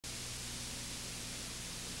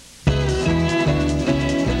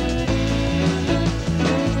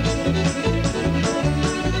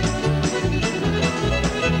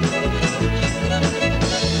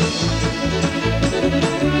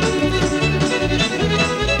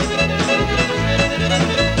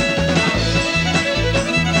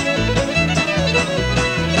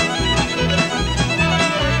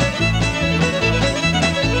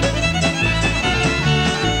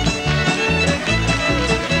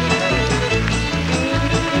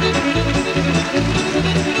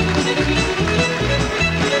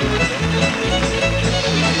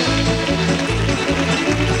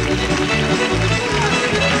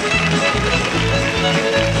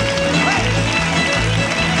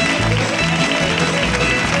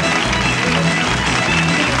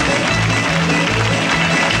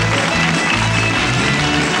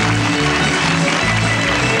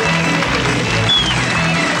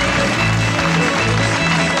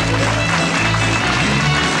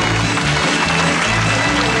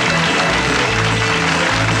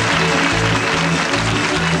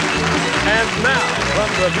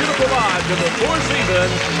to the Four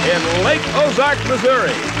Seasons in Lake Ozark,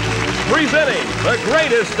 Missouri. Presenting the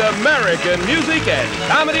greatest American music and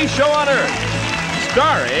comedy show on earth.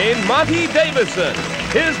 Starring Monte Davidson,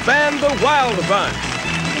 his band The Wild Bunch,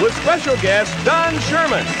 with special guest Don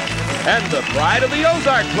Sherman, and the pride of the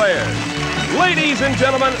Ozark Players. Ladies and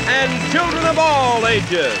gentlemen, and children of all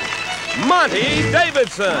ages, Monte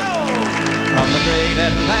Davidson. From the great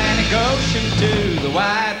Atlantic Ocean to the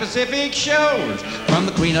wide Pacific shores, from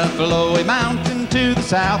the Queen of Philoe Mountain to the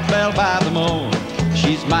South Belle by the Moor,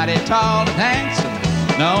 she's mighty tall and handsome,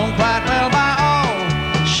 known quite well by all.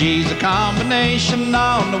 She's a combination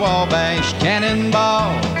on the Wabash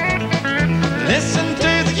Cannonball. Listen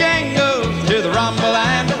to the jangle, to the rumble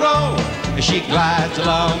and the roll, as she glides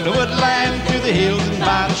along the woodland to the hills and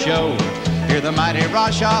by the shore. Hear the mighty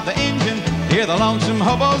rush of the engine, hear the lonesome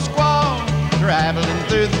hobo squall, traveling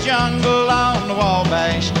through the jungle on the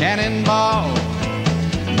Wabash Cannonball.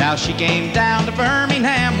 Now she came down to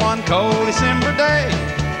Birmingham one cold December day.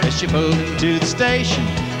 As she pulled into the station,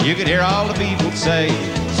 you could hear all the people say,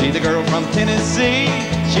 see the girl from Tennessee,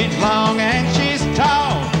 she's long and she's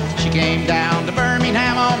tall. She came down to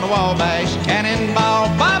Birmingham on the Wabash Cannonball.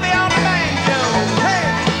 Bobby on the banjo, hey!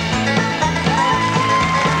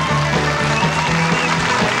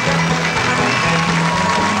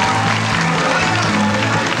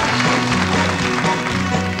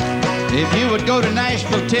 If you would go to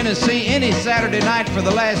Nashville, Tennessee any Saturday night for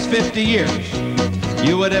the last 50 years,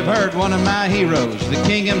 you would have heard one of my heroes, the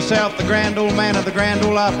king himself, the grand old man of the Grand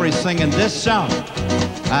Ole Opry, singing this song.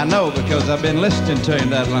 I know because I've been listening to him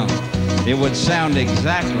that long. It would sound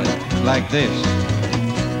exactly like this.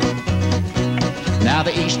 Now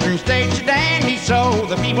the eastern states are dandy, so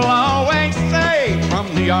the people always say,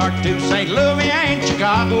 from New York to St. Louis and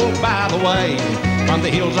Chicago, by the way, from the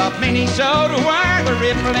hills of Minnesota where the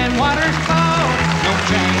rippling waters flow, no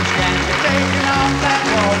change can be taken on that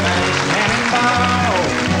Wabash Cannonball.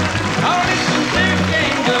 Oh, listen to the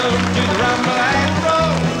jingle, to the rumble and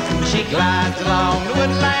roll. She glides along the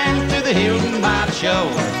woodland to the hills and by the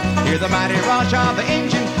shore. Hear the mighty rush of the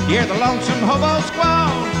engine, hear the lonesome hobo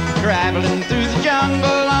squall, traveling through the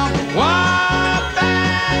jungle on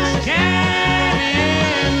Wabash Cannonball.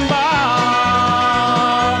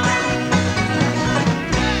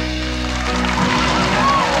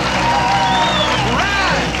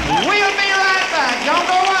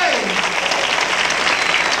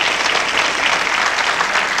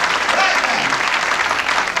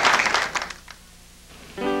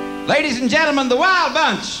 Ladies and gentlemen, the Wild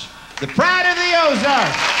Bunch, the pride of the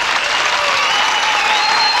Ozarks.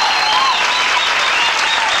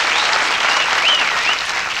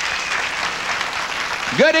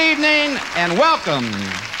 Good evening and welcome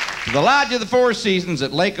to the Lodge of the Four Seasons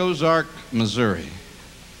at Lake Ozark, Missouri.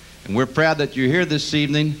 And we're proud that you're here this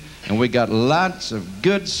evening, and we got lots of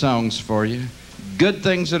good songs for you, good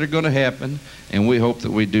things that are going to happen, and we hope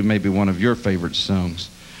that we do maybe one of your favorite songs.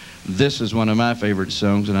 This is one of my favorite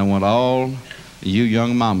songs, and I want all you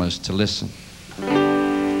young mamas to listen.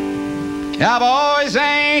 Cowboys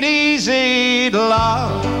ain't easy to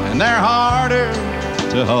love, and they're harder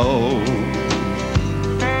to hold.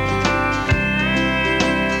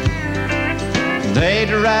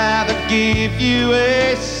 They'd rather give you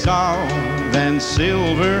a song than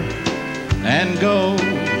silver and gold.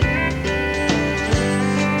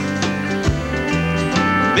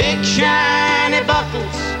 Big shiny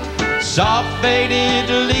buckles, soft faded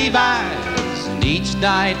Levi's, and each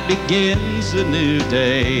night begins a new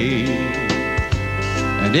day.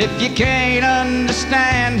 And if you can't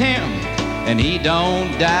understand him and he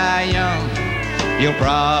don't die young, he'll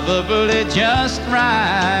probably just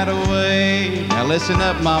ride away. Now listen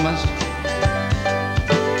up, mamas.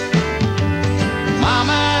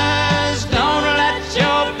 Mamas, don't let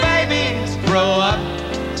your babies grow up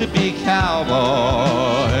to be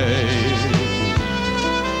cowboys.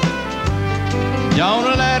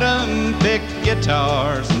 Don't let them pick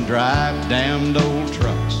guitars and drive damned old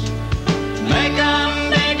trucks. Make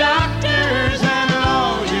them be doctors and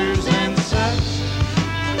lawyers and such.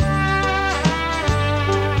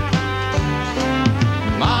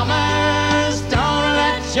 Mamas, don't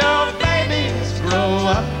let your babies grow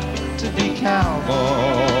up to be cowboys.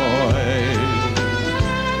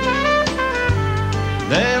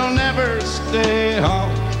 They'll never stay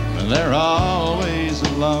home, and they're always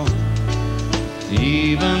alone,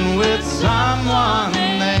 even with someone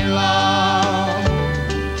they love.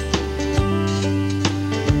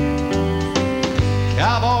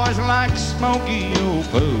 Cowboys like smoky old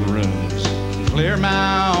pool rooms and clear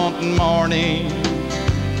mountain mornings.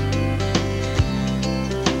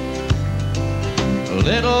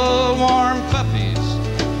 Little warm puppies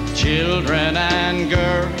children and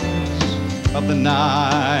girls of the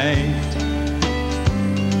night.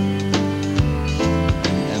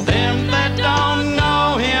 And them that don't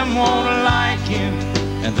know him won't like him,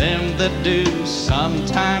 and them that do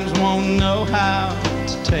sometimes won't know how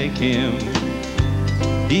to take him.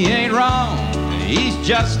 He ain't wrong, he's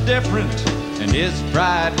just different, and his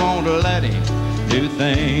pride won't let him do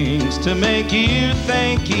things to make you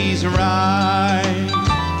think he's right.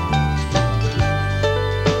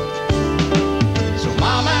 So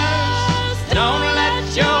mamas, don't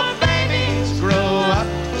let your babies grow up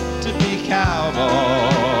to be cowboys.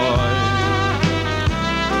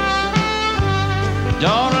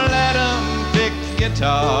 Don't let them pick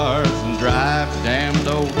guitars and drive damned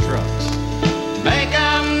old trucks. Make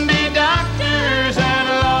them be doctors and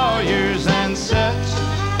lawyers and such.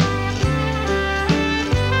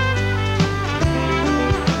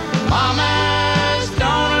 Mamas,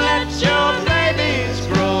 don't let your babies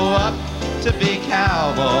grow up to be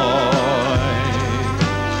cowboys.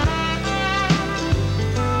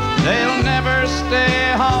 They'll never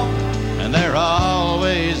stay home, and they're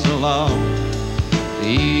always alone,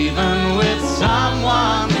 even with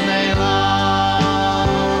someone they love.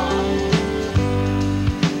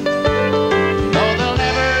 No, they'll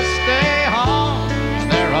never stay home,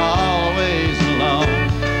 and they're always alone,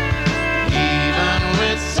 even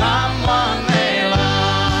with someone they love.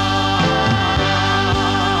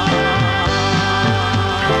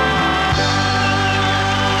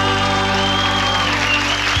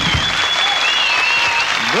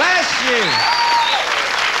 Bless you.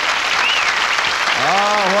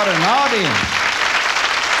 Oh, what an audience.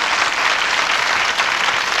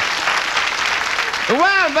 The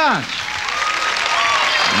Wild Bunch.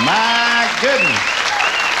 My goodness.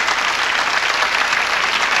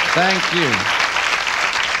 Thank you.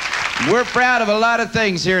 We're proud of a lot of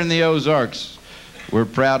things here in the Ozarks. We're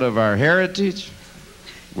proud of our heritage.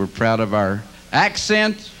 We're proud of our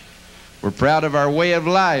accent. We're proud of our way of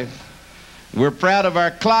life. We're proud of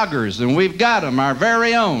our cloggers, and we've got them, our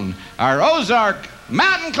very own, our Ozark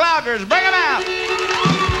Mountain Cloggers. Bring them out.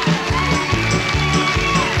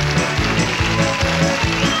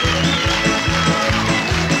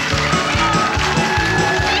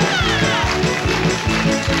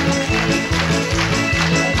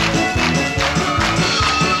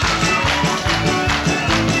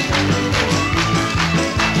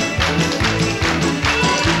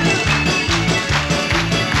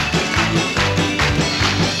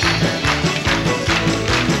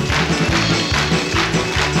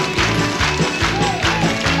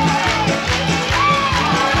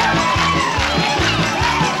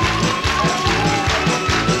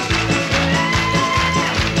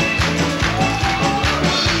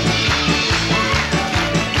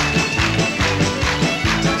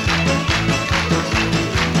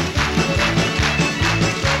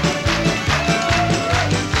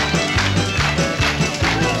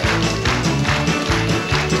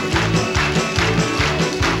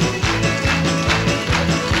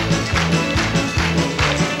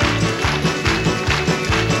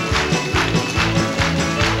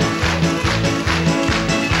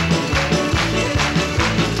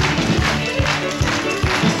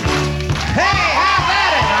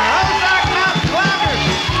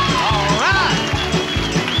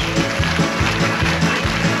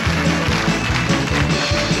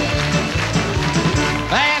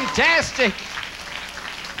 Fantastic.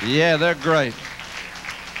 Yeah, they're great.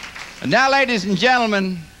 And now, ladies and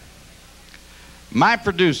gentlemen, my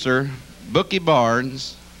producer, Bookie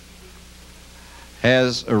Barnes,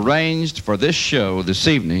 has arranged for this show this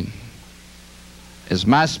evening as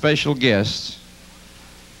my special guest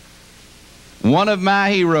one of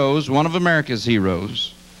my heroes, one of America's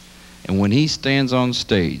heroes. And when he stands on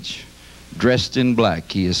stage, dressed in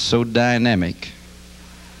black, he is so dynamic.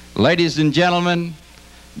 Ladies and gentlemen,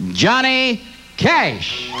 Johnny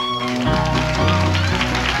Cash.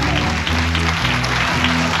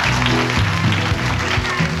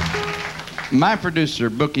 My producer,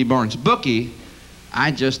 Bookie Barnes. Bookie,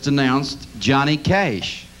 I just announced Johnny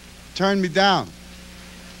Cash. Turned me down.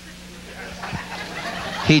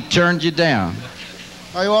 He turned you down.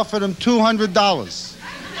 I offered him $200.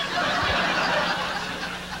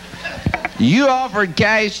 You offered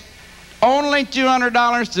Cash only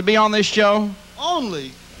 $200 to be on this show?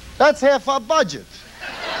 Only? That's half our budget.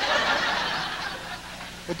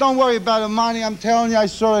 But don't worry about it, Monte. I'm telling you, I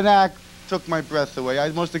saw an act, took my breath away.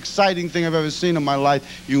 The most exciting thing I've ever seen in my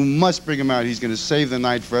life. You must bring him out. He's going to save the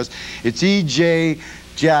night for us. It's E.J.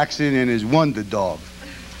 Jackson and his Wonder Dog.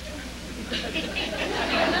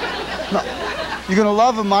 No. You're gonna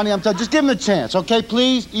love him, Monty. I'm telling you. Just give him a chance, okay?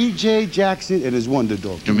 Please, E.J. Jackson and his Wonder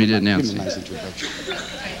Dog. Give me the announcing. Give him a nice introduction.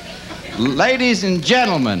 Ladies and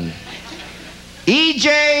gentlemen,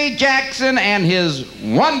 E.J. Jackson and his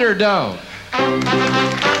Wonder Dog.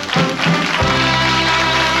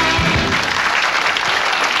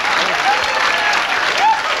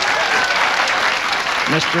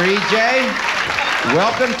 Mr. E.J.,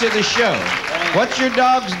 welcome to the show. What's your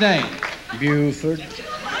dog's name? Buford.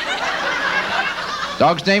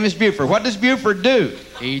 Dog's name is Buford. What does Buford do?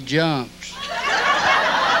 He jumps.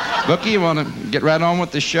 Bookie, you want to get right on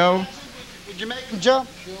with the show? Would you make him jump?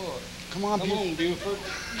 Sure. Come on, Come on, Buford.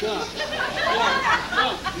 Jump.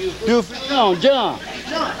 Jump, Buford. Buford. Come on, jump.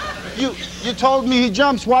 Jump. You told me he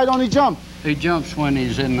jumps. Why don't he jump? He jumps when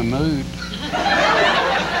he's in the mood.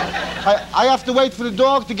 I have to wait for the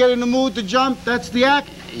dog to get in the mood to jump? That's the act?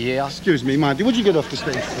 Yeah. Excuse me, Monty. Would you get off the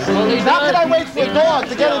stage? Well, How can I wait for a dog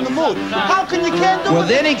to get in the mood? How can you can't do it? Well,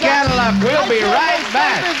 then he can't love. We'll be right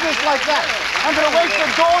back. Business like that. I'm going to wait for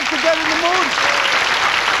a dog to get in the mood.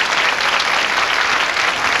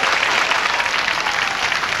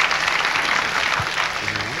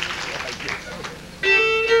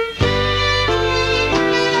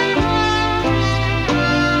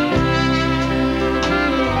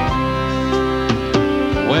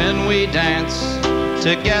 When we dance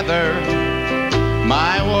together,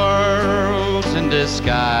 my world's in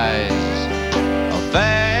disguise, a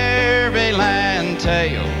fairyland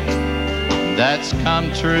tale that's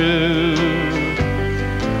come true.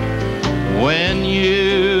 When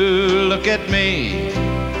you look at me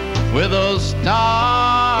with those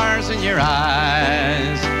stars in your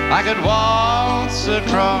eyes, I could waltz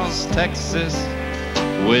across Texas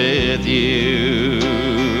with you.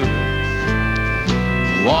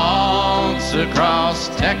 Waltz across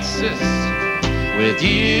Texas with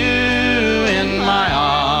you in my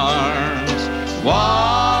arms.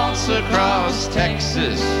 Waltz across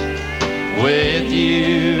Texas with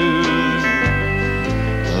you.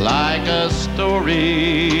 Like a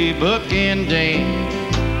storybook ending,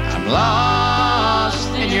 I'm lost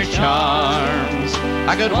in your charms.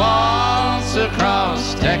 I could waltz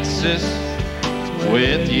across Texas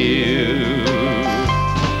with you.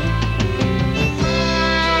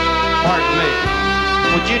 Pardon me.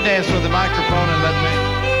 Would you dance with the microphone and let me?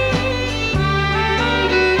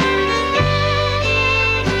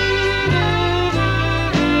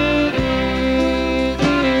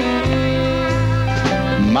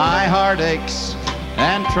 My heartaches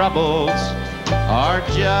and troubles are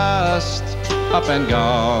just up and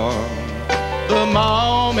gone. The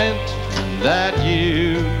moment that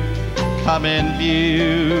you come in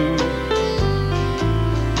view,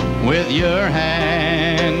 with your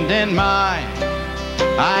hand in mine,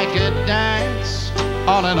 I could dance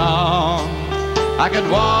on and on. I could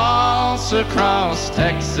waltz across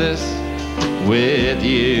Texas with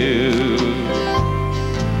you.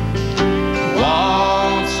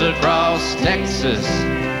 Waltz across Texas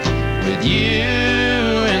with you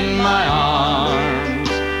in my arms.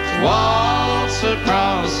 Waltz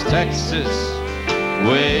across Texas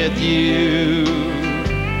with you.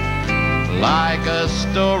 Like a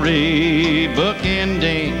storybook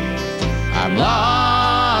ending, I'm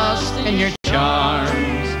lost in your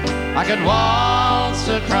charms. I could waltz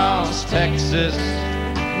across Texas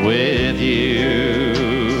with you.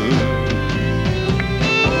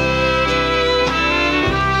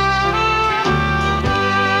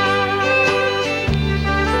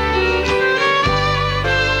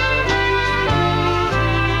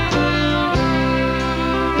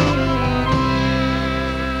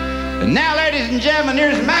 And now, ladies and gentlemen,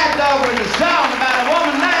 here's Mad Dog with a song about a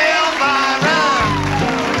woman named Elvira.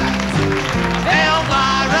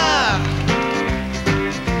 Elvira.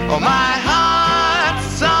 Oh, my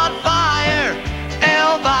heart's on fire.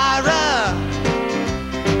 Elvira.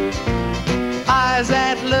 Eyes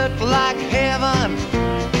that look like heaven,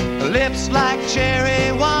 lips like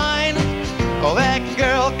cherry wine. Oh, that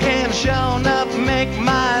girl can show enough make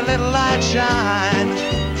my little light shine.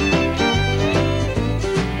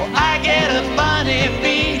 I get a funny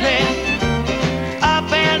feeling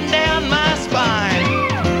up and down my spine,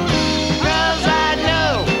 'cause I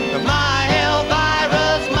know that my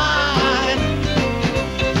Elvira's mine.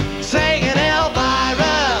 Singing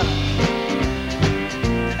Elvira,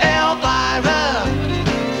 Elvira.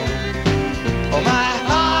 Oh, my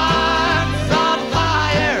heart's on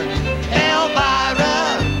fire, Elvira.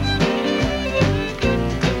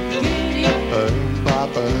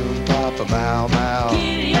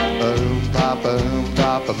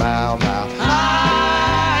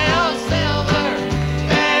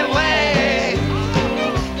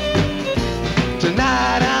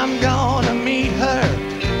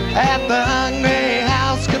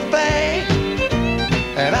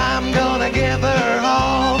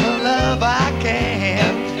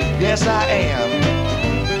 yes I am.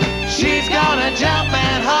 She's gonna jump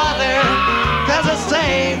and holler, 'cause I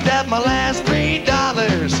saved up my last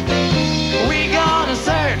 $3. We gonna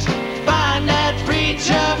search, find that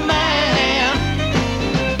preacher man,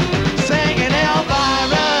 singing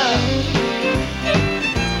Elvira,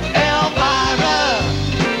 Elvira.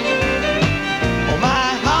 Oh, my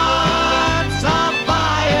heart's on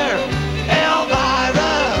fire,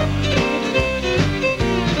 Elvira.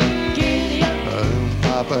 Giddy up,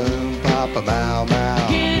 Boom, papa, mow, mow.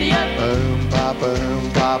 giddy up. Boom,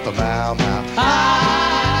 papa, mow, mow.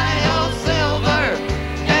 High on silver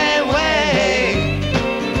and way,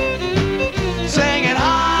 singing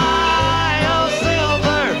high on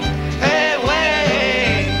silver and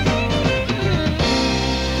way.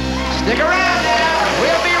 Stick around now.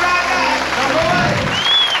 We'll be right back. Don't go away.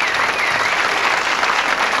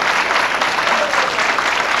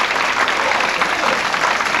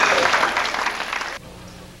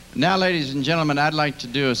 Now, ladies and gentlemen, I'd like to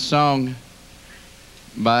do a song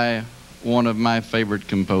by one of my favorite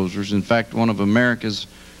composers. In fact, one of America's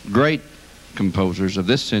great composers of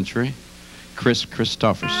this century, Chris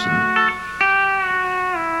Christopherson.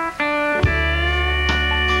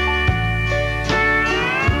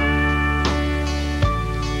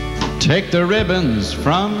 Take the ribbons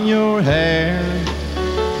from your hair,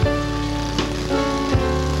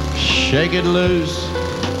 shake it loose.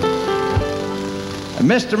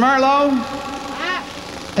 Mr. Merlo?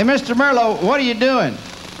 Hey, Mr. Merlo, what are you doing?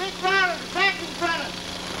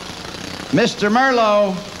 Mr.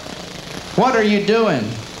 Merlo, what are you doing?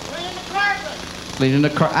 Cleaning the carpet. Cleaning the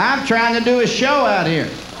car. I'm trying to do a show out here.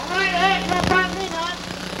 All right, hey, come on, me not.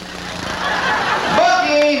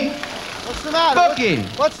 Bookie! What's the matter? Bookie!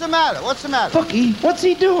 What's the matter? What's the matter? Bookie, what's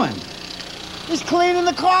he doing? He's cleaning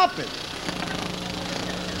the carpet.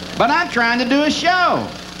 But I'm trying to do a show.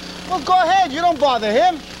 Well, go ahead. You don't bother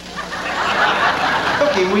him.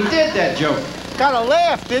 Bookie, we did that joke. Got a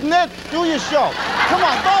laugh, didn't it? Do your show. Come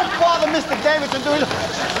on, don't bother Mr. Davidson doing it.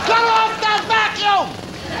 Cut off that vacuum!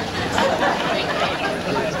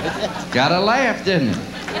 Got a laugh, didn't it?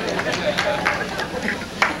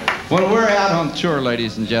 When we're out on tour,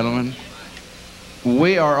 ladies and gentlemen,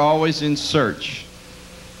 we are always in search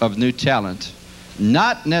of new talent.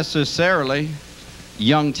 Not necessarily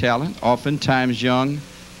young talent, oftentimes young,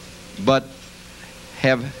 but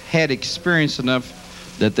have had experience enough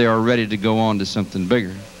that they are ready to go on to something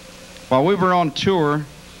bigger. While we were on tour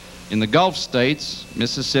in the Gulf states,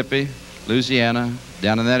 Mississippi, Louisiana,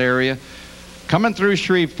 down in that area, coming through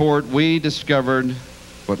Shreveport, we discovered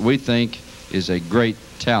what we think is a great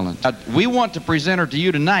talent. We want to present her to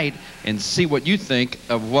you tonight and see what you think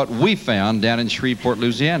of what we found down in Shreveport,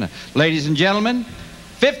 Louisiana. Ladies and gentlemen,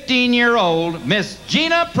 15-year-old Miss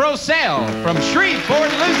Gina Procell from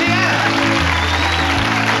Shreveport, Louisiana.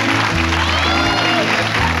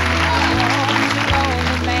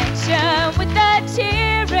 With a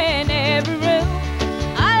tear in every room,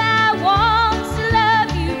 all I want's to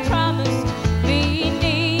love you, promise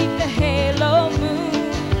beneath the halo moon.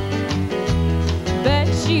 But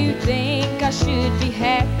you think I should be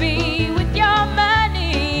happy with your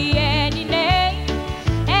money and your name,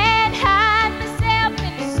 and hide myself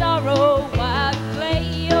in sorrow while you play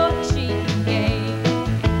your cheating game.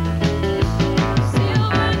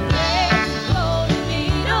 Silver threads, golden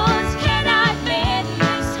needles, cannot mend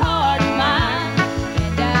this heart of mine,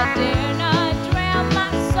 and I dare not drown my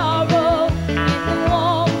sorrow in the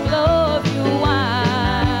warm glow of your wine.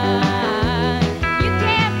 You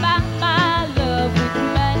can't buy my love with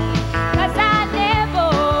money, 'cause I never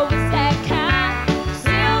was that kind.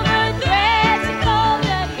 Silver threads and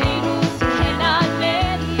golden needles cannot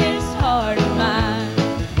mend this heart of mine.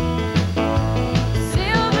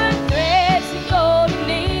 Silver threads and golden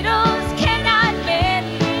needles cannot mend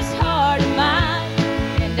this heart of mine,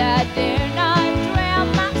 and I dare not drown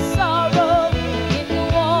my sorrow in the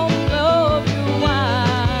warm glow of your wine.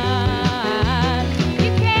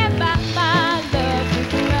 You can't buy my love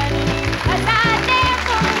with money, 'cause I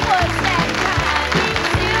never was that kind.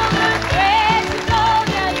 Silver threads and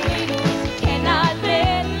golden needles cannot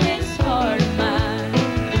mend this heart of mine.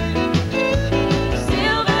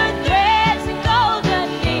 Silver threads and golden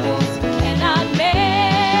needles cannot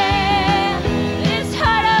mend this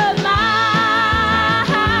heart of mine.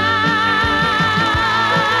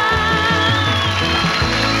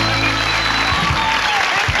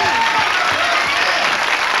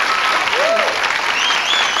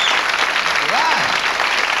 Right.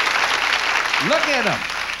 Look at them.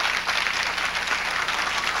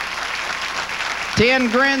 10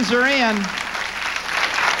 grins are in.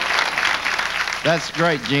 That's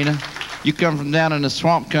great, Gina. You come from down in the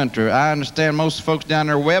swamp country. I understand most folks down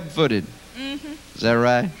there are web-footed. Mm-hmm. Is that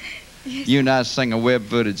right? Yes. You and I sing a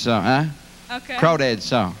web-footed song, huh? Okay. Crawdad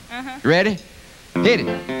song. Uh-huh. Ready? Hit it.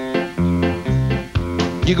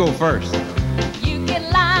 You go first. You get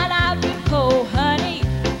line, I'll get pole, honey.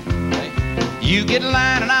 You get a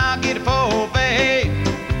line and I'll get a pole, babe.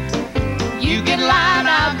 You get a line,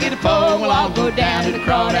 I'll get a pole. Well, I'll go down to the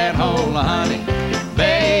crawdad hole, honey.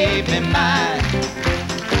 Baby mine.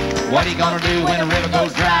 What are you gonna do when the river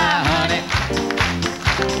goes dry, honey?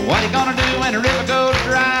 What are you gonna do when the river goes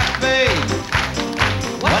dry, babe?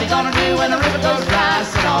 What are you gonna do when the river goes dry?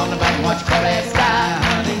 Sit on the bank and watch crawdad sky,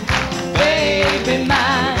 honey. Baby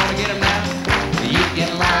mine. Gonna get 'em now. You get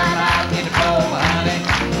a line, I'll get a pole, honey.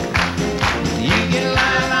 You get a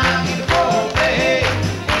line, I'll get a pole, babe.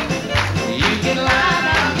 You get a line,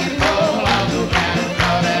 I'll get a pole. I'll go down and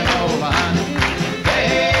draw that hole, honey.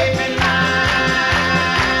 Baby mine.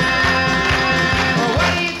 Well,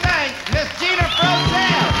 what do you think, Miss Gina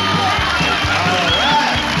Frosell? All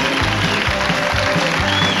right.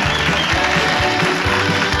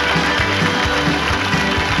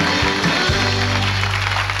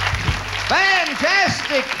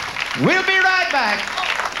 Fantastic. We'll be right back.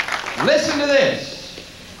 Listen to this.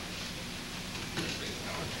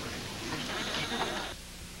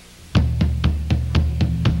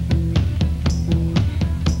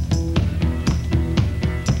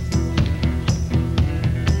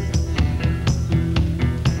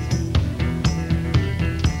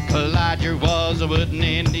 Elijah was a wooden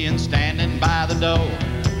Indian standing by the door.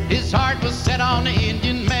 His heart was set on the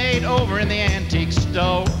Indian made over in the antique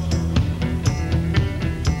store.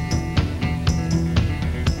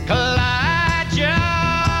 Elijah,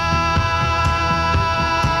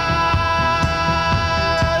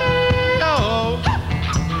 oh.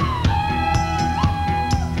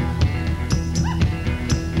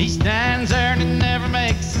 He stands there and he never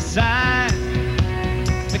makes a sign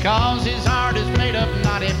because his heart is made up,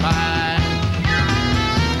 not in mine.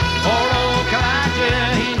 Poor old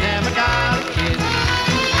Elijah, he never got a kiss.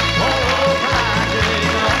 Poor old Elijah, he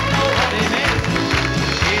don't know what he missed.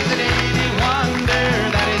 Is it any wonder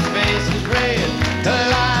that his face is red?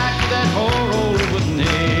 Elijah, that poor old wooden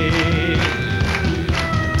head.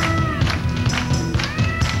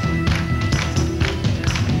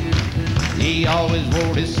 He always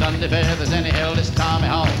wore his Sunday feathers and he held his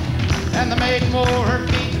tomahawk. And the maiden wore her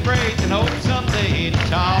feet to break and hoped someday he'd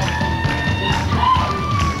talk.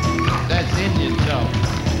 That's Indian talk.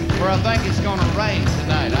 For I think it's gonna rain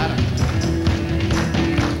tonight. I don't.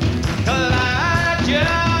 Elijah.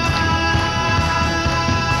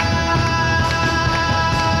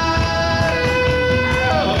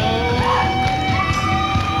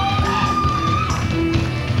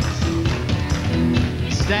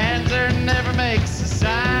 He stands there and never makes a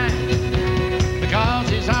sign because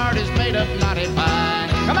his heart is made up, not in mine.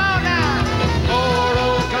 Come on now! Poor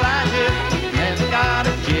old Elijah never got a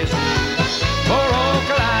kiss. Poor old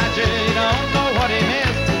Elijah don't know what he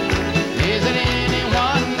missed. Is it any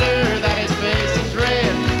wonder that his face is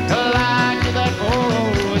red? Elijah, that poor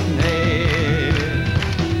old wooden head.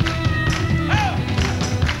 Oh!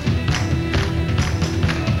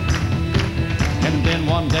 And then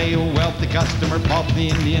one day a wealthy customer bought the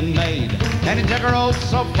Indian maid, and he took her oh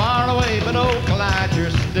so far away, but old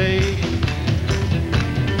Elijah stayed.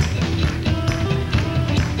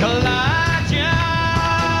 Elijah,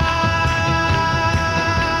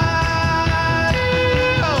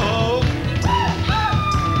 oh.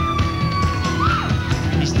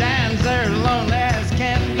 He stands there lonely as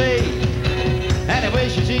can be, and he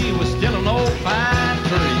wishes he was still an old pine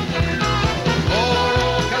tree. Poor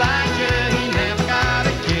old Elijah, he never got a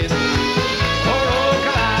kiss. Poor old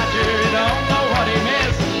Elijah, he don't know what he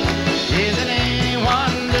missed. Isn't any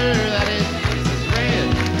wonder that his face is red?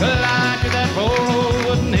 Elijah, that poor old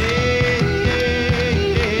wooden head.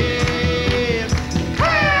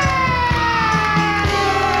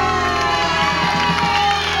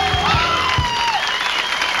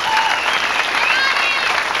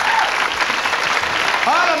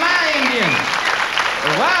 All of my Indians,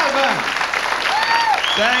 a wild bunch.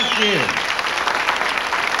 Thank you.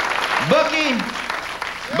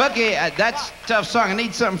 Bucky, that's a tough song. I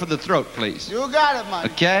need something for the throat, please. You got it, Monty.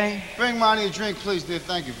 Okay? Bring Monty a drink, please, dear.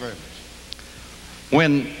 Thank you very much.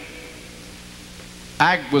 When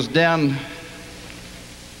I was down...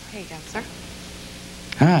 Here you go, sir.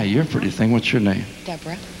 Hi, you're a pretty thing. What's your name?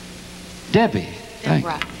 Deborah. Debbie. Thank-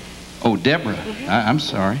 Deborah. Oh, Deborah. I'm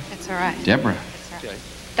sorry. That's all right. Deborah. That's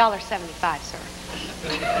all right. $1.75, sir.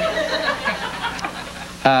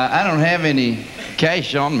 I don't have any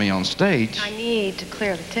cash on me on stage. I need to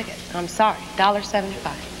clear the ticket. I'm sorry.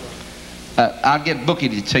 $1.75. I'll get Bookie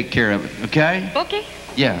to take care of it, okay? Bookie?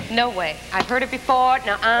 Yeah. No way. I've heard it before.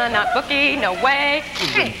 Nuh-uh, not Bookie. No way.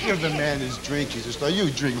 Hey. Give the man his drink, Jesus. Are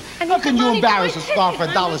you drinking? I need How can the you money embarrass for a my star for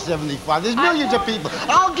ticket, honey. $1.75? There's millions of people.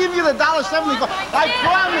 I'll give you the $1.75. I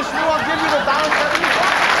promise you I'll give you the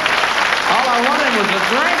 $1.75. All I wanted was a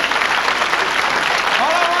drink.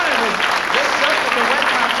 All I wanted was just something to wet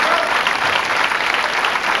my throat.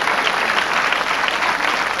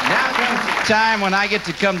 Now comes the time when I get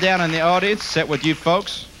to come down in the audience, sit with you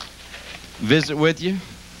folks, visit with you,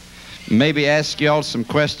 maybe ask you all some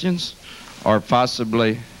questions, or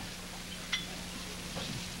possibly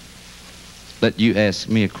let you ask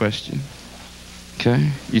me a question. Okay?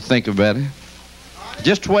 You think about it.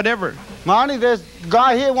 Just whatever. Monty, there's a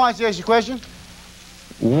guy here who wants to ask you a question.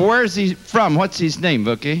 Where's he from? What's his name,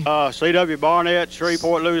 Bookie? C.W. Barnett,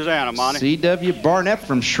 Shreveport, Louisiana, Monty. C.W. Barnett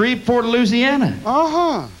from Shreveport, Louisiana.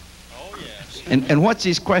 Uh-huh. And what's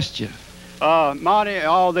his question? Monty,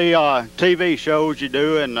 all the TV shows you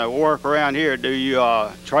do and work around here, do you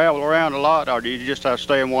travel around a lot, or do you just have to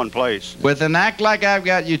stay in one place? With an act like I've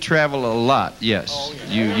got, you travel a lot, yes. Oh,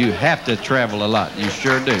 yeah. You have to travel a lot. You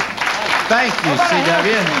sure do. Thank you,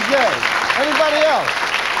 C.W. Anybody else?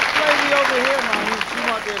 Lady over here, Monty. She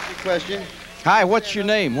wants to ask you a question. Hi, what's your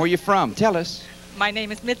name? Where you from? Tell us. My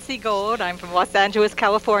name is Mitzi Gold. I'm from Los Angeles,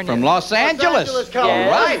 California. From Los Angeles. California.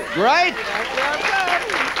 All right, great.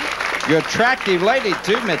 You're an attractive lady,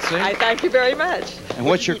 too, Mitzi. I thank you very much. And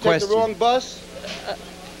what's your Did you question? take the wrong bus?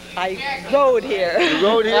 I rode here. You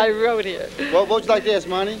rode here? I rode here. What would you like to ask,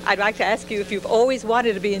 Monty? I'd like to ask you if you've always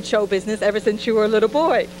wanted to be in show business ever since you were a little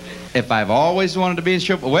boy. If I've always wanted to be in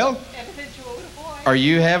show, well, Ever since you were a little boy. are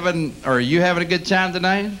you having a good time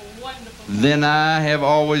tonight? Wonderful. Then I have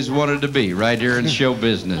always wanted to be right here in show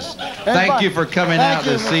business. Thank you for coming out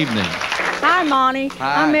this evening. Hi, Monty.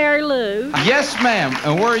 Hi. I'm Mary Lou. Yes, ma'am.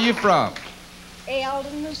 And where are you from?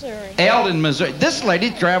 Eldon, Missouri. Eldon, Missouri. This lady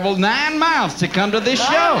traveled 9 miles to come to this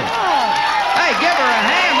show. Hey, give her a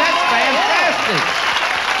hand. That's fantastic.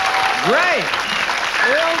 Great.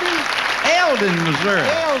 Eldon, Missouri.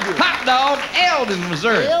 Eldon. Hot dog, Eldon,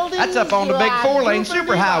 Missouri. That's up on the big 4-lane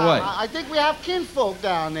superhighway. I think we have kinfolk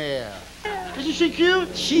down there. Isn't she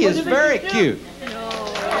cute? She is very cute.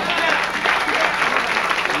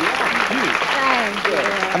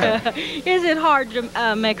 Is it hard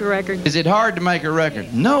to make a record? Is it hard to make a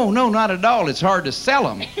record? No, not at all. It's hard to sell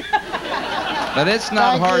them. But it's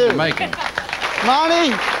not Thank hard you. to make them.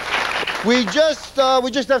 Monty, we just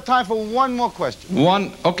have time for one more question.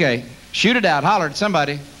 One, okay. Shoot it out. Holler at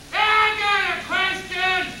somebody. I got a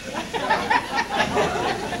question.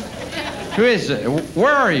 Who is it?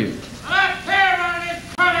 Where are you? Up here on this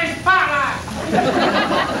crummy spotlight.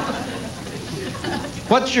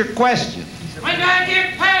 What's your question? When do I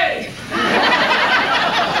get paid?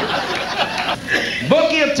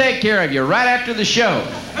 Bookie will take care of you right after the show.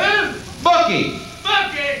 Who? Bookie.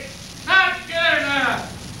 Bookie. Not good enough.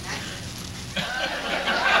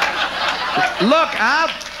 Look,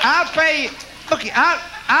 I'll pay. Bookie,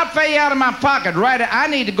 I'll pay you out of my pocket. Right. I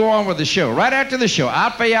need to go on with the show. Right after the show,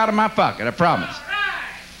 I'll pay you out of my pocket. I promise.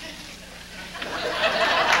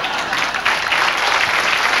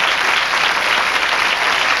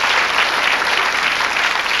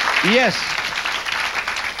 Yes.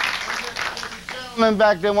 Gentleman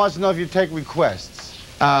back there wants to know if you take requests.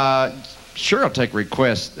 Sure, I'll take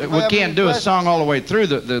requests. We have can't do a requests? song all the way through.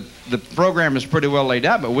 The program is pretty well laid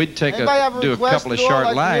out, but we'd take Anybody have do a request couple of at all? short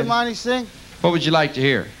Like to hear lines. Monty sing? What would you like to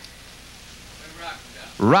hear?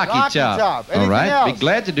 Rocky Rocky Top. Top. All Anything right. else? Be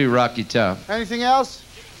glad to do Rocky Top. Anything else?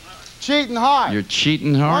 Cheating hard. You're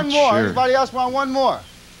cheating hard. One more. Sure. Anybody else want one more?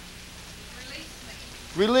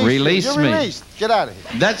 Release me. Release You're me. released. Get out of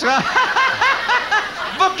here. That's right.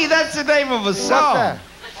 Bookie, that's the name of a What's song. that?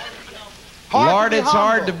 Hard to Lord, be it's humble.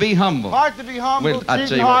 hard to be humble. Hard to be humble. I'll tell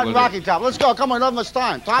Cheating you what hard. we'll do. Rocky Top. Let's go. Come on. Not much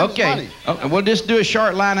time. Time is Okay. money. Oh, we'll just do a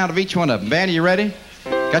short line out of each one of them. Vanny, you ready?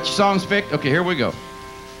 Got your songs picked? Okay, here we go.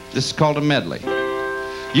 This is called a medley.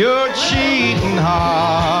 You're cheating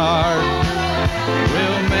hard.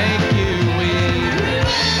 Will make you weep.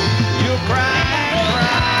 You'll cry.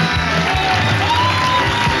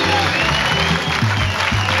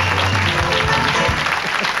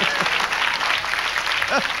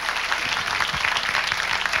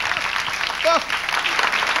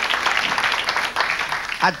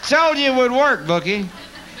 I told you it would work, Bookie.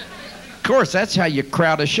 Of course, that's how you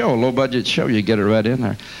crowd a show, a low-budget show. You get it right in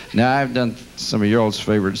there. Now, I've done some of your all's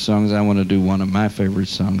favorite songs. I want to do one of my favorite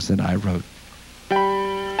songs that I wrote.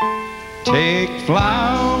 Take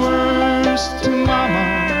flowers to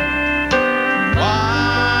Mama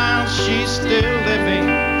while she's still living.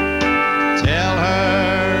 Tell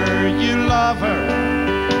her you love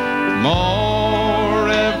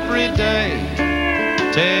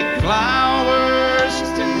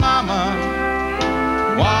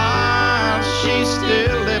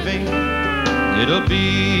it'll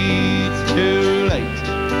be too late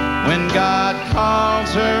when God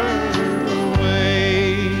calls her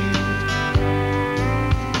away.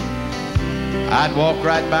 I'd walk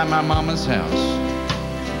right by my mama's house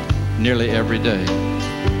nearly every day,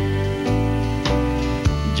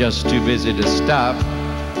 just too busy to stop,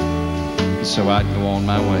 so I'd go on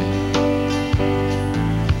my way.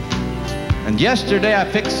 And yesterday I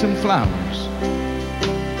picked some flowers.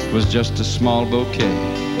 It was just a small bouquet,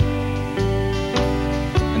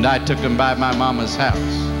 and I took them by my mama's house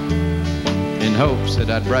in hopes that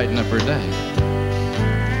I'd brighten up her day.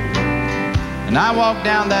 And I walked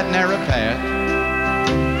down that narrow path,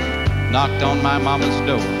 knocked on my mama's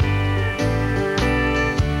door,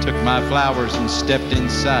 took my flowers and stepped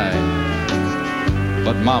inside,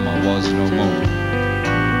 but Mama was no more.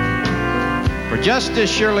 For just as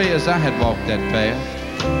surely as I had walked that path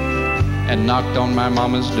and knocked on my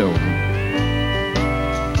mama's door,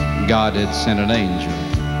 God had sent an angel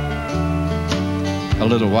a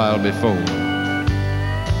little while before.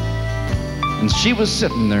 And she was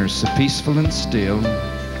sitting there so peaceful and still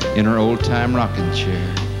in her old-time rocking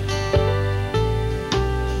chair.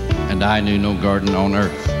 And I knew no garden on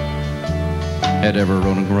earth had ever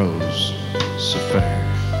grown a rose so fair.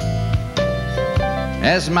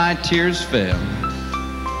 As my tears fell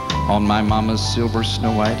on my mama's silver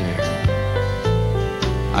snow-white hair,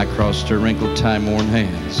 I crossed her wrinkled, time-worn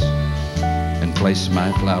hands and placed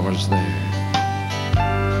my flowers there.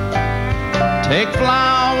 Take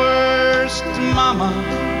flowers to Mama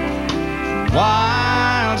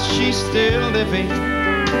while she's still living.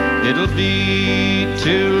 It'll be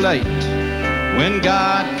too late when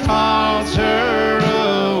God calls her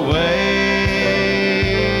away.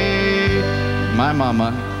 My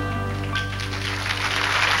mama.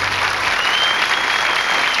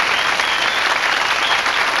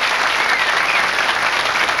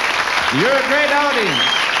 You're a great audience.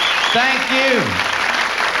 Thank you.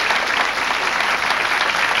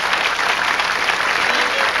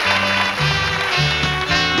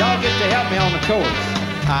 Y'all get to help me on the chorus.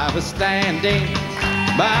 I was standing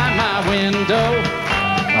by my window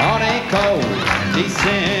on a cold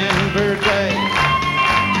December day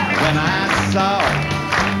when I saw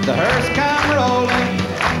the hearse come rolling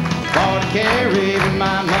for to carry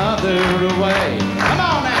my mother away. Come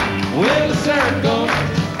on now. Will the circle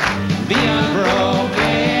be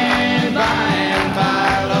unbroken by and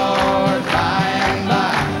by, Lord, by and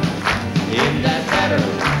by? Isn't that better?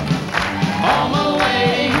 On my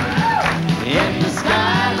way in the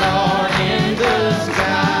sky, Lord, in the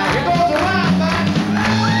sky. Here goes the line, back.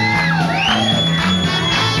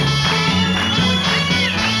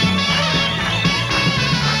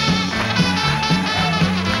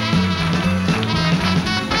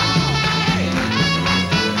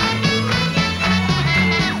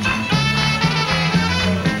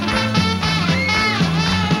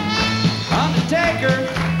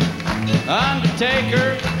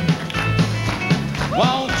 Undertaker,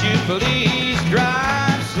 won't you please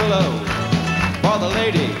drive slow? For the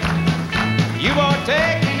lady you are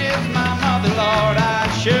taking is my mother, Lord. I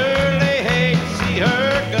surely hate to see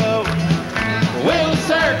her go. Will the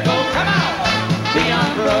circle, come on, be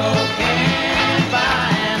unbroken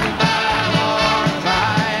by and by, Lord,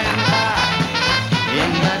 by and by?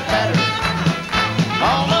 Isn't that better?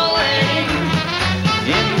 On my way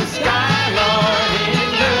in the sky, Lord, in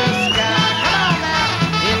the sky. Come on now,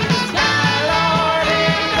 in the sky, Lord,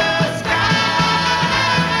 in the sky.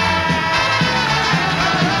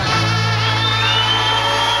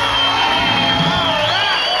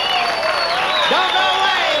 Don't go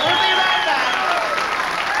away. We'll be right back.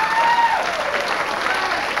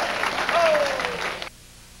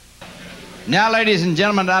 Now, ladies and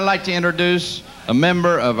gentlemen, I'd like to introduce a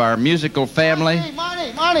member of our musical family.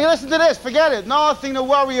 Monty, listen to this. Forget it. Nothing to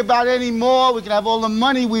worry about anymore. We can have all the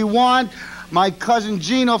money we want. My cousin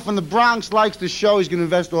Gino from the Bronx likes the show. He's going to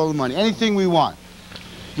invest all the money. Anything we want.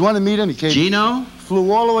 You want to meet him? He came. Gino?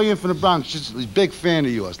 Flew all the way in from the Bronx. He's a big fan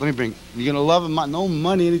of yours. Let me bring. You're going to love him. No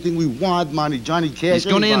money, anything we want, Monty. Johnny Cash. He's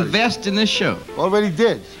going to anybody. invest in this show. Already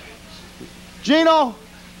did. Gino?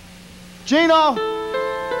 Gino?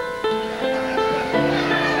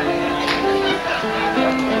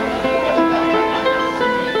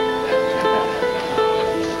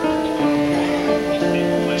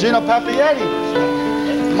 Gino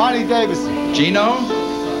Papietti. Monte Davidson. Gino?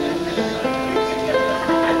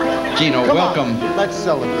 Gino, Come welcome. on. Let's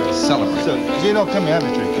celebrate. Celebrate. So, Gino, come here. Have a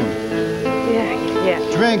drink. Come here. Yeah.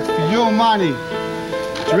 Drink for you, Monty.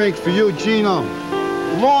 Drink for you, Gino.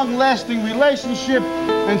 Long-lasting relationship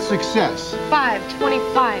and success.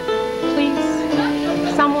 525,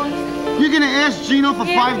 please. Someone. You you're gonna ask Gino for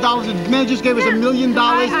 $5? The man just gave us $1 million.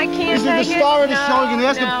 I can't This is the take star it. of the show. You're gonna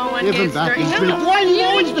ask him. Give him back his drink. Why you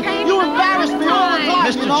always do? You embarrass me all the time.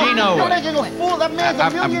 Mr. You know? Gino, You're making a fool. That man's a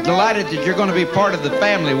millionaire. I'm delighted that you're going to be part of the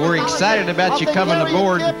family. We're excited about you coming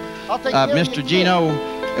aboard, Mr. Gino.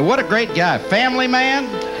 And what a great guy. Family man?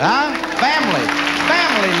 Huh? Family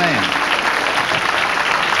man.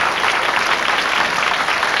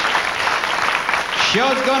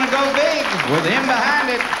 Show's going to go big with him behind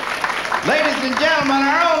it. Ladies and gentlemen,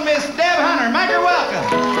 our own Miss Deb Hunter. Make her welcome.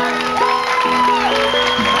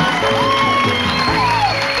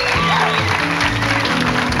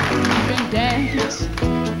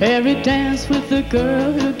 Every dance with the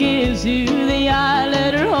girl who gives you the eye,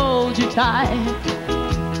 let her hold you tight.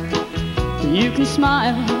 You can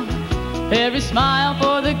smile, every smile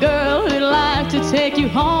for the girl who'd like to take you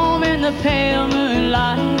home in the pale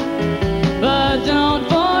moonlight. But don't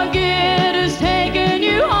forget who's taking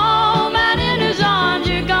you home and in whose arms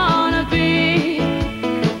you're gonna be.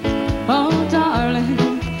 Oh, darling,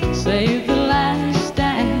 save the last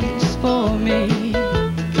dance for me.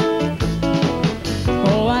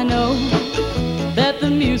 I know that the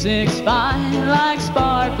music's fine, like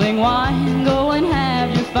sparkling wine. Go and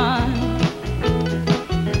have your fun,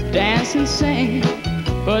 dance and sing.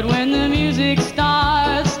 But when the music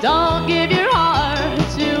starts, don't give your heart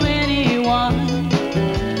to anyone.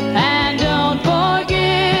 And don't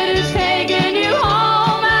forget who's taking you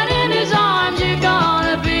home and in whose arms you're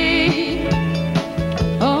gonna be.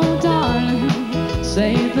 Oh, darling,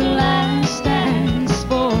 save the last dance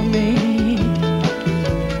for me.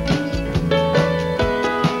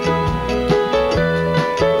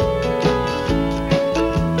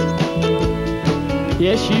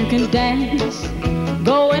 Yes, you can dance,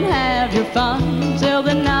 go and have your fun till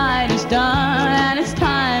the night is done and it's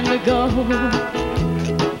time to go.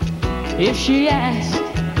 If she asks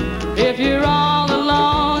if you're all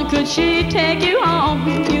alone, could she take you home?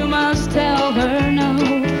 You must tell her no.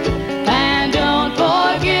 And don't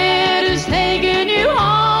forget who's taking you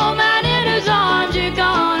home and in whose arms you're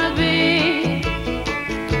gonna be.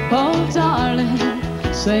 Oh, darling,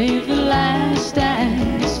 save the last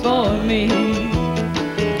dance for me.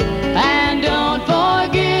 And don't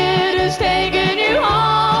forget who's taking you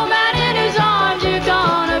home and in whose arms you're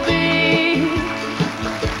gonna be.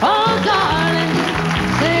 Oh, darling,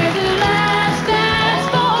 save the last dance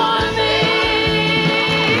for me.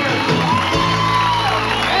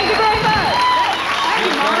 Thank you very much.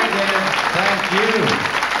 Thank you.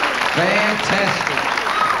 Fantastic.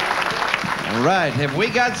 All right, have we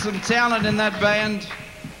got some talent in that band?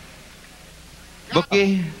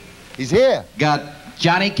 Bookie? He's here. Got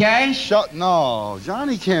Johnny Cash? No,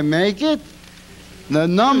 Johnny can't make it. The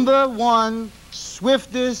 #1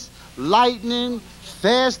 swiftest, lightning,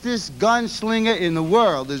 fastest gunslinger in the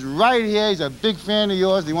world is right here. He's a big fan of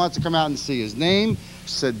yours. He wants to come out and see. His name,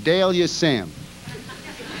 Sedalia Sam.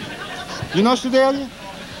 You know Sedalia?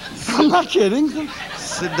 I'm not kidding.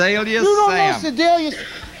 Sedalia You don't Sam. know Sedalia?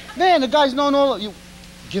 Man, the guy's known all of you.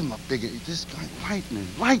 Give him a bigger. This guy,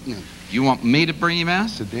 lightning. You want me to bring him out?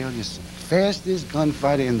 Sedalia Sam. Fastest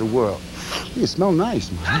gunfighter in the world. You smell nice,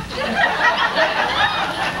 man.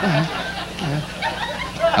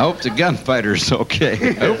 I hope the gunfighter's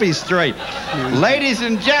okay. I hope he's straight. Ladies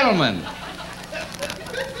and gentlemen,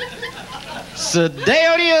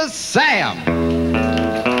 Sedalia Sam.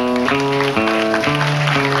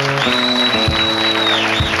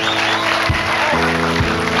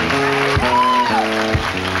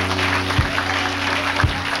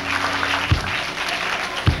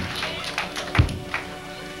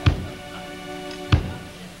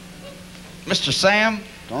 Mr. Sam?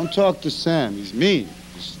 Don't talk to Sam. He's mean.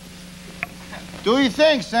 Do your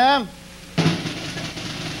thing, Sam.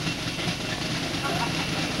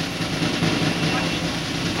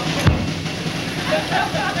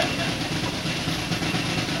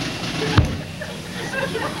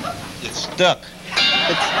 It's stuck.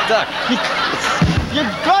 It's stuck. Your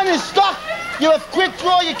gun is stuck. You're a quick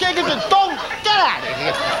draw. You can't get the... Don't get out of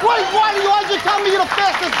here. Why do you always tell me you're the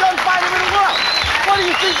fastest gunfighter in the world? What do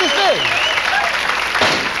you think this is?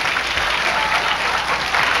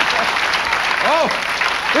 Oh!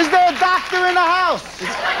 Is there a doctor in the house?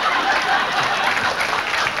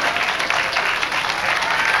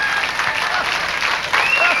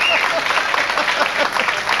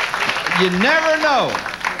 You never know.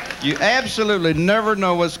 You absolutely never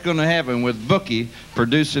know what's going to happen with Bookie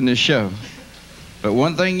producing this show. But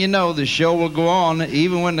one thing you know, the show will go on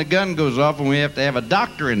even when the gun goes off and we have to have a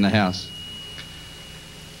doctor in the house.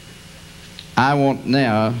 I want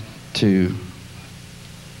now to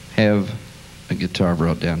have a guitar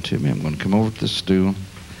brought down to me. I'm going to come over to the stool.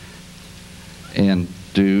 and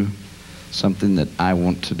do something that I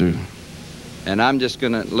want to do. And I'm just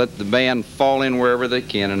going to let the band fall in wherever they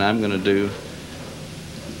can, and I'm going to do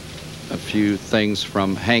a few things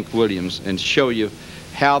from Hank Williams and show you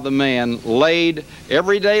how the man laid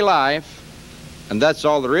everyday life, and that's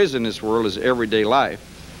all there is in this world is everyday life,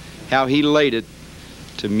 how he laid it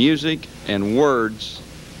to music and words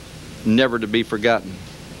never to be forgotten.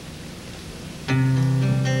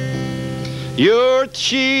 Your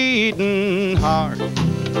cheating heart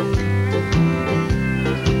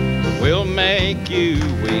will make you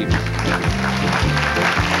weep.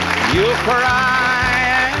 You'll cry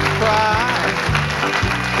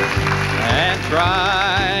and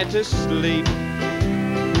try to sleep,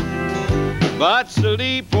 but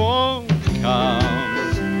sleep won't come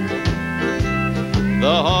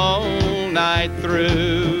the whole night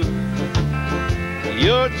through.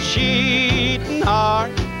 Your cheating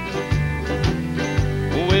heart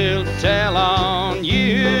will tell on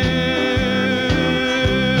you.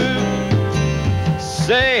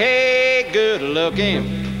 Say, hey, good looking,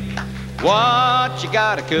 what you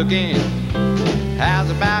got a cooking? How's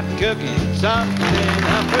about cooking something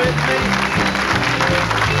up with me?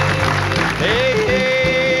 Hey,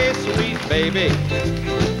 hey, sweet baby,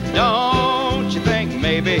 don't you think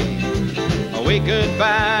maybe we could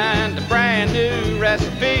find a brand new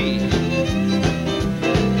recipe?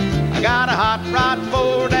 I got a hot rod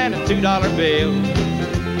Ford and a $2 bill.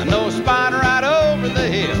 I know a spot right over the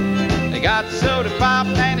hill. They got soda pop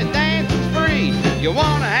and it dances free. You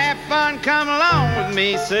wanna have fun, come along with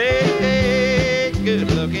me. Say, hey,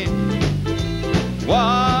 good looking,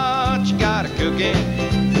 what you got a cooking?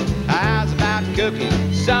 How's about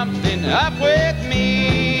cooking something up with me?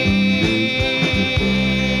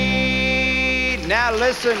 Now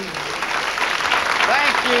listen,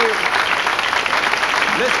 thank you.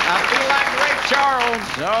 Listen, I feel like Ray Charles.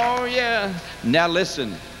 Oh yeah. Now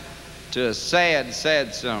listen to a sad,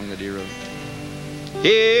 sad song that he wrote.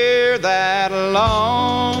 Hear that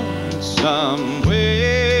lonesome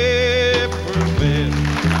whippoorwill.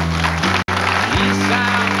 He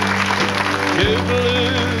sounds too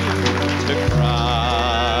blue to cry.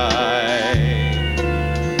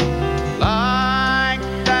 Like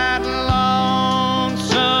that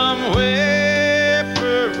lonesome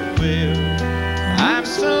whippoorwill. I'm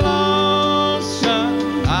so lonesome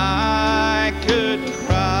I could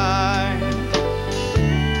cry.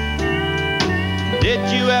 Did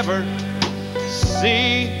you ever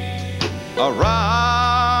see a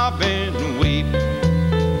robin weep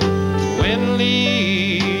when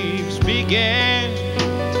leaves began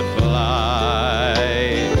to fly?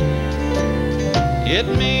 It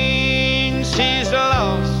means he's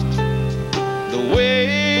lost the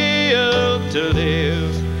will to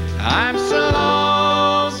live. I'm so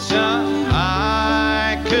lonesome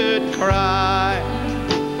I could cry.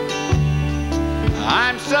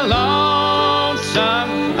 I'm so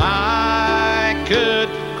lonesome I could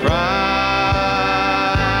cry.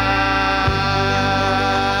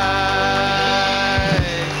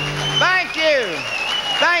 Thank you.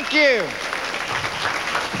 Thank you.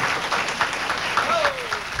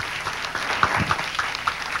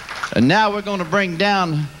 And now we're going to bring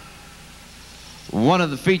down one of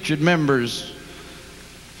the featured members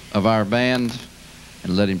of our band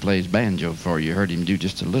and let him play his banjo for you. You heard him do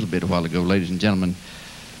just a little bit a while ago, ladies and gentlemen.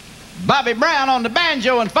 Bobby Brown on the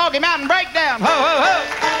banjo and Foggy Mountain Breakdown. Ho, ho,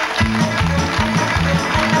 ho!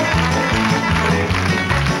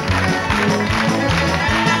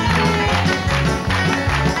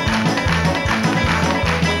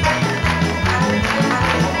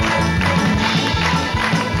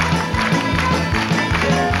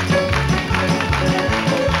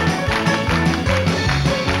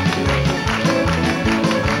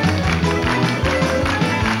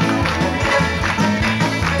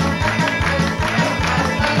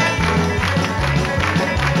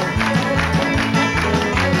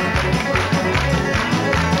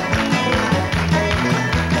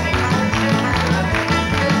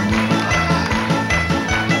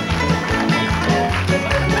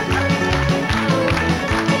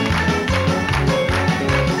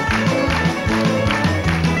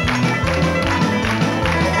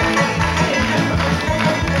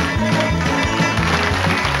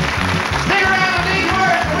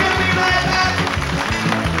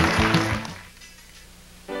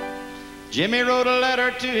 Jimmy wrote a letter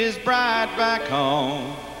to his bride back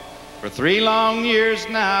home. For 3 long years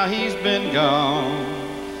now he's been gone.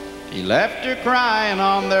 He left her crying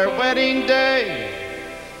on their wedding day,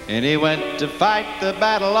 and he went to fight the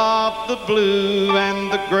battle of the blue and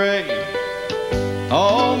the gray.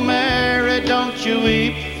 Oh, Mary, don't you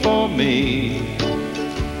weep for me.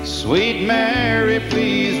 Sweet Mary,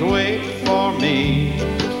 please wait for me.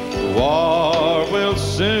 The war will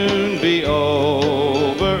soon be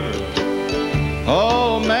over.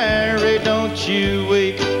 Oh, Mary, don't you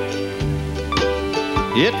weep.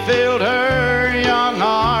 It filled her young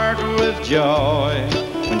heart with joy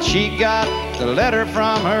when she got the letter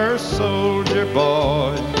from her soldier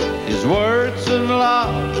boy. His words of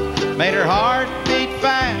love made her heart beat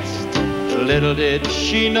fast. Little did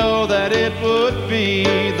she know that it would be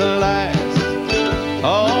the last.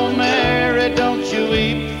 Oh, Mary, don't you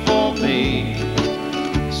weep for me.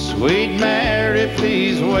 Sweet Mary,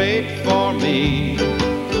 please wait for me.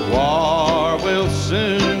 The war will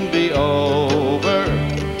soon be over.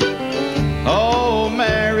 Oh,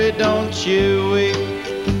 Mary, don't you weep.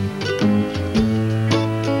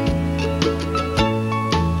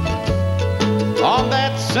 On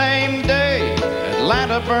that same day,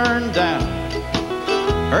 Atlanta burned down.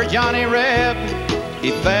 Her Johnny Reb,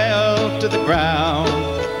 he fell to the ground.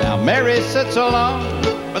 Now Mary sits alone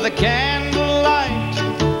by the candlelight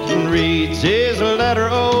and reads his letter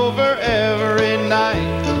over every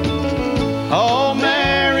night. Oh,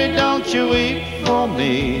 Mary, don't you weep for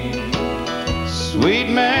me. Sweet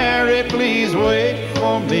Mary, please wait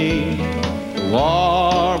for me. The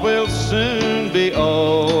war will soon be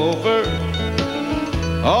over.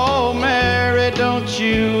 Oh, Mary, don't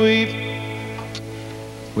you weep.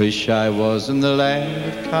 Wish I was in the land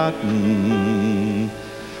of cotton.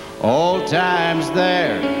 Old times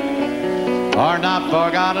there are not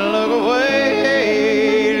forgotten. Look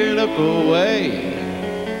away, look away,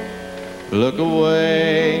 look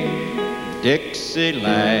away,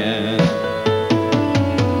 Dixieland.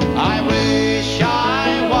 I wish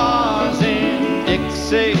I was in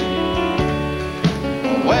Dixie,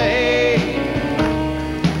 away.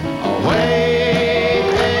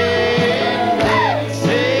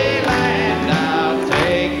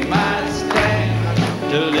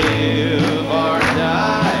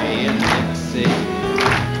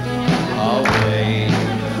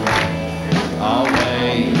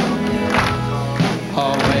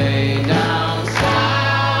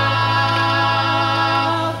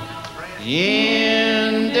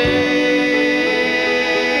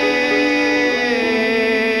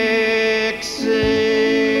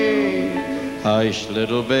 Hush,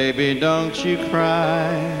 little baby, don't you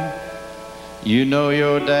cry. You know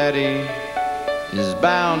your daddy is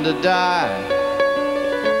bound to die.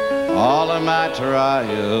 All of my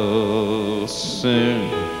trials soon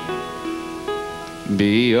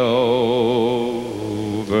be over.